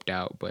just helped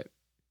out. But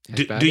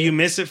do you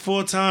miss it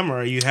full time,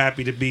 or are you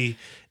happy to be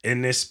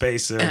in this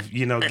space of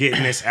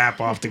getting this app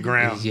off the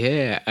ground?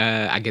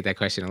 Yeah, I get that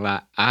question a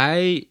lot.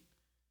 I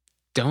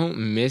don't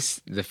miss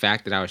the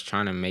fact that I was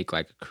trying to make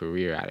like a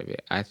career out of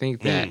it. I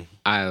think that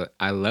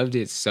I loved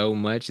it so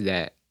much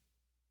that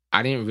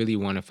I didn't really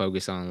want to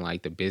focus on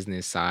like the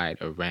business side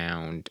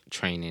around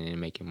training and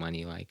making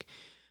money. Like,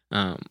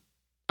 I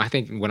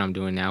think what I'm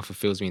doing now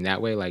fulfills me in that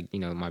way, like,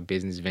 my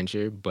business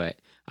venture, but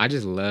I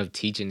just love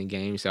teaching the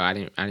game. So I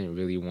didn't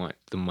really want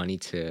the money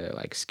to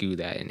like skew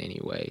that in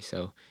any way.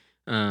 So,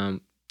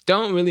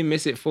 don't really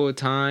miss it full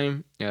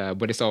time.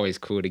 But it's always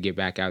cool to get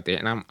back out there.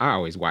 And I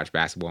always watch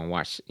basketball and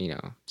watch,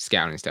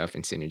 scouting stuff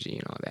and synergy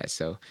and all that.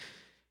 So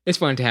it's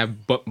fun to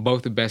have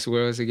both the best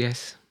worlds, I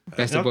guess.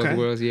 Best of both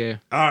worlds, yeah.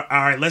 All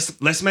right,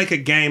 let's make a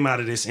game out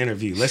of this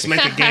interview.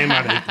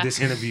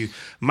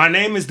 My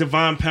name is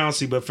Devon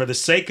Pouncey, but for the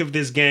sake of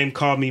this game,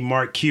 call me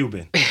Mark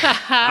Cuban.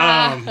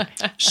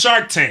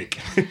 Shark Tank.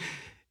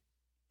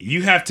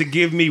 You have to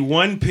give me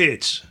one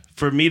pitch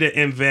for me to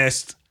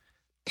invest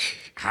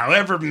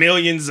however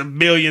millions of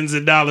billions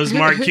of dollars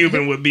Mark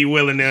Cuban would be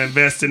willing to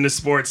invest in the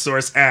Sports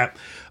Source app.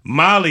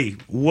 Molly,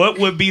 what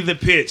would be the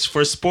pitch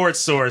for Sports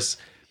Source?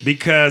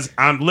 Because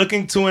I'm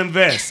looking to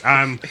invest.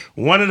 I'm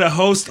one of the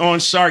hosts on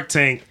Shark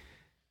Tank,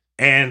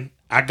 and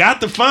I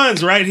got the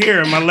funds right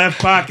here in my left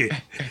pocket.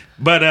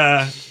 But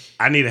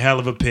I need a hell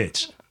of a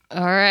pitch.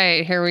 All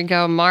right, here we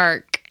go,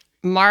 Mark.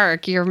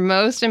 Mark, your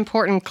most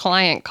important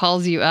client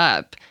calls you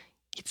up.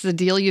 It's the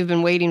deal you've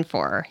been waiting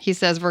for. He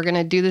says, we're going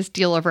to do this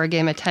deal over a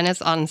game of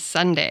tennis on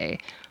Sunday.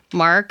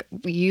 Mark,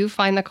 you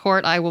find the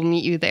court, I will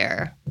meet you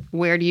there.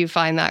 Where do you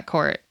find that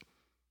court?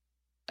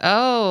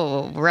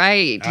 Oh,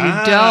 right. You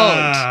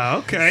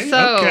don't. Okay.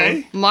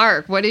 So,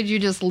 Mark, what did you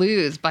just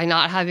lose by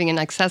not having an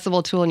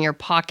accessible tool in your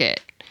pocket?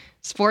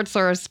 Sports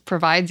Source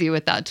provides you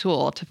with that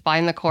tool to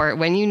find the court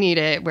when you need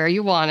it, where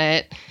you want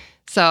it.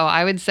 So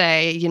I would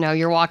say,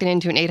 you're walking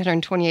into an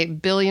 $828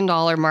 billion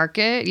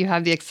market. You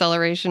have the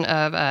acceleration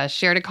of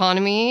shared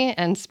economy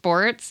and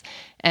sports,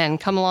 and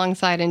come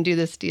alongside and do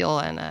this deal.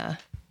 And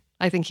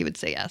I think he would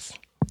say yes.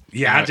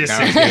 Yeah, I just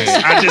said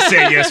yes. I just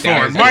said yes for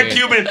him. Mark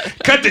Cuban,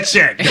 cut the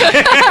check.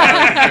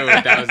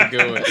 That was a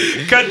good one.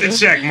 Cut the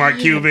check, Mark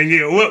Cuban.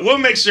 Yeah, we'll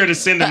make sure to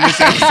send him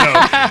this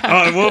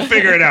episode. We'll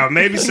figure it out.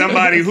 Maybe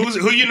somebody who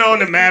in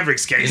the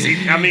Mavericks case.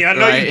 I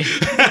know you.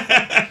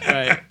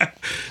 Right.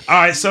 All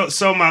right,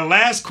 so my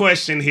last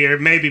question here,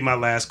 maybe my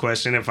last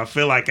question. If I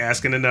feel like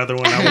asking another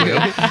one,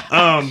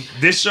 I will.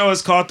 This show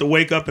is called the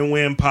Wake Up and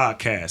Win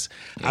podcast.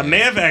 Yeah. I may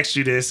have asked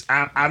you this.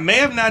 I may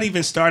have not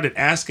even started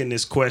asking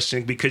this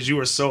question because you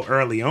were so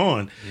early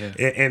on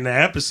in the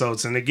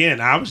episodes. And again,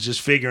 I was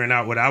just figuring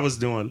out what I was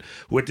doing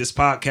with this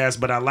podcast.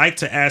 But I like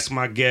to ask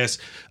my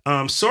guests.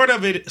 Sort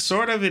of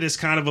it is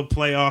kind of a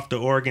play off the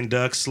Oregon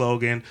Ducks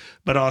slogan,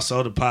 but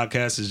also the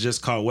podcast is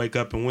just called Wake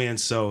Up and Win.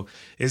 So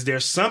is there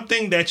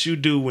something that you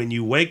do when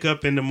you wake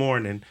up in the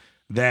morning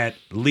that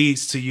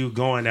leads to you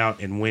going out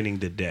and winning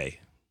the day?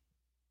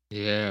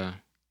 Yeah.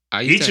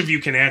 Each of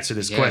you can answer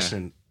this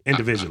question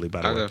individually,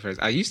 by the way. I'll go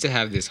first. I used to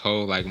have this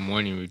whole like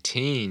morning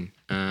routine.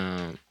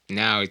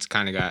 Now it's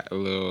kind of got a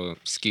little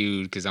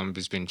skewed because I'm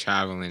just been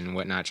traveling and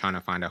whatnot, trying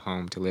to find a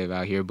home to live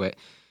out here. But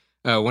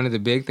one of the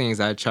big things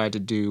I tried to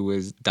do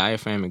was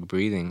diaphragmatic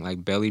breathing,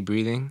 like belly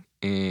breathing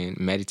and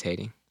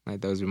meditating.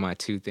 Like those were my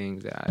two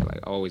things that I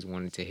like always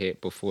wanted to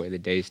hit before the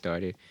day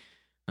started.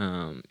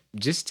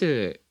 Just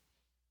to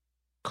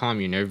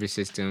calm your nervous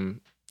system,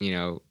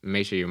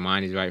 make sure your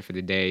mind is right for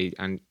the day.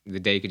 And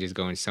the day could just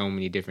go in so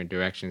many different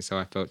directions. So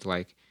I felt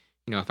like,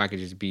 if I could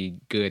just be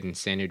good and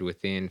centered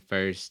within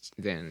first,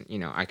 then,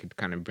 I could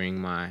kind of bring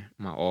my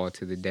all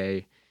to the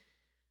day.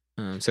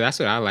 So that's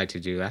what I like to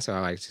do. That's what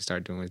I like to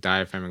start doing with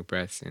diaphragmatic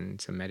breaths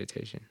and some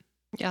meditation.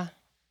 Yeah.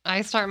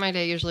 I start my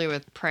day usually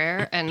with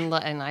prayer and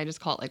I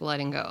just call it like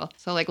letting go.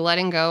 So like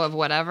letting go of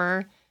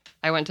whatever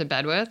I went to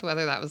bed with,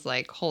 whether that was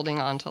like holding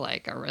on to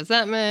like a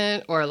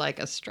resentment or like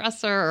a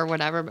stressor or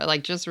whatever, but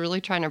like just really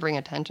trying to bring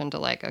attention to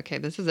like, okay,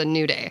 this is a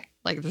new day.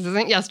 Like this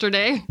isn't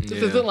yesterday. This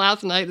isn't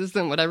last night. This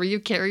isn't whatever you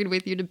carried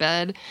with you to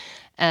bed.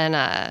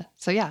 And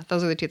so yeah,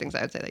 those are the two things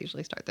I would say that I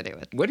usually start the day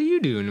with. What do you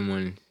do in the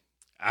morning?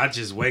 I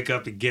just wake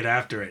up and get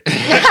after it.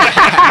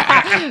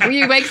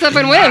 You wakes up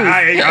and wins.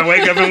 I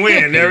wake up and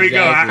win. There we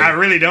go. I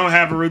really don't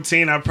have a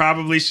routine. I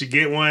probably should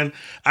get one.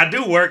 I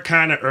do work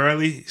kind of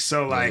early.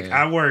 So like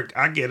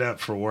I get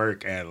up for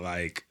work at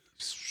like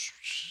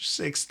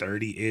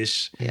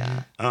 6:30-ish.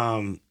 Yeah.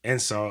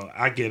 And so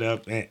I get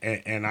up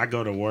and I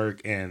go to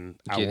work and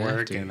I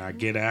work and I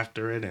get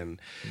after it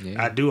and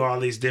I do all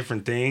these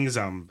different things.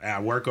 I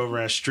work over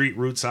at Street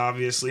Roots,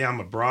 obviously. I'm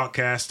a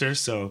broadcaster.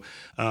 So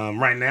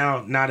right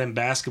now, not in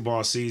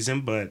basketball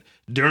season, but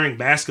during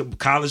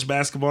college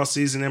basketball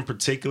season in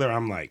particular,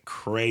 I'm like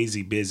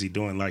crazy busy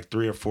doing like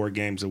 3 or 4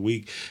 games a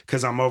week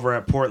because I'm over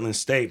at Portland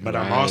State, but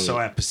I'm also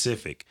at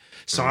Pacific.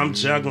 So I'm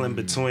juggling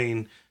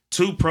between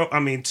two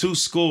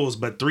schools,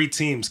 but 3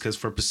 teams, because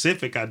for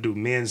Pacific, I do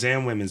men's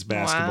and women's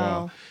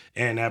basketball. Wow.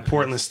 And at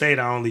Portland State,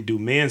 I only do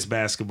men's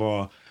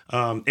basketball.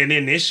 And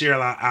then this year,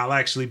 I'll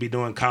actually be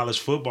doing college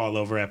football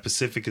over at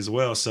Pacific as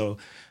well. So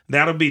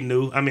that'll be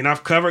new. I mean,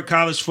 I've covered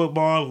college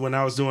football when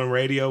I was doing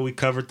radio. We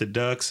covered the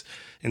Ducks.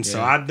 And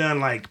so I've done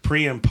like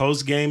pre and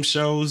post game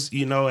shows,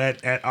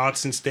 at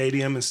Autzen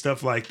Stadium and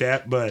stuff like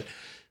that. But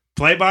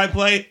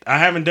play-by-play, I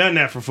haven't done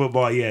that for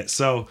football yet.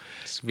 So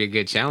this will be a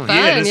good challenge.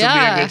 This will be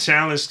a good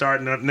challenge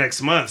starting up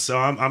next month. So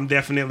I'm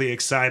definitely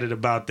excited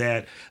about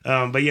that.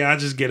 But yeah, I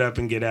just get up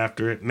and get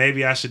after it.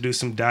 Maybe I should do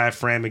some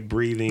diaphragmatic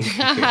breathing,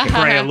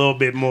 pray a little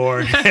bit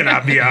more, and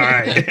I'll be all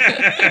right.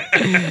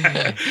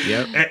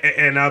 Yep.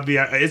 And I'll be.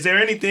 Is there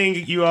anything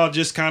you all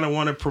just kind of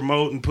want to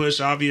promote and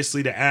push?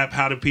 Obviously, the app.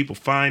 How do people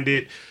find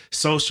it?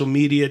 Social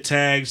media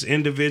tags,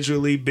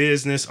 individually,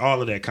 business,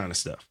 all of that kind of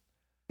stuff.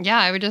 Yeah,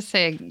 I would just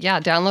say,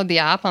 download the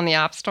app on the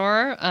App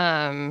Store.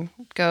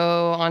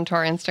 Go onto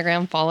our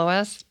Instagram, follow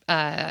us,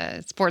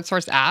 Sports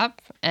Source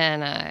app,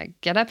 and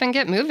get up and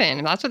get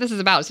moving. That's what this is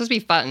about. It's supposed to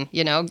be fun,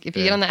 If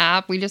you get on the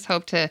app, we just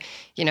hope to,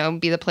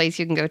 be the place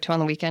you can go to on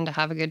the weekend to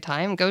have a good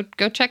time. Go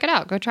check it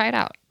out. Go try it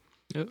out.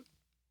 Yep.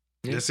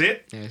 That's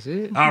it? That's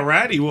it. All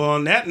righty. Well,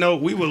 on that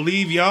note, we will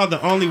leave y'all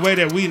the only way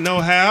that we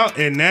know how,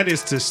 and that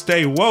is to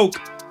stay woke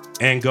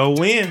and go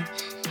win.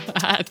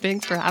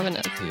 Thanks for having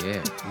us.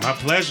 Yeah. My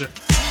pleasure.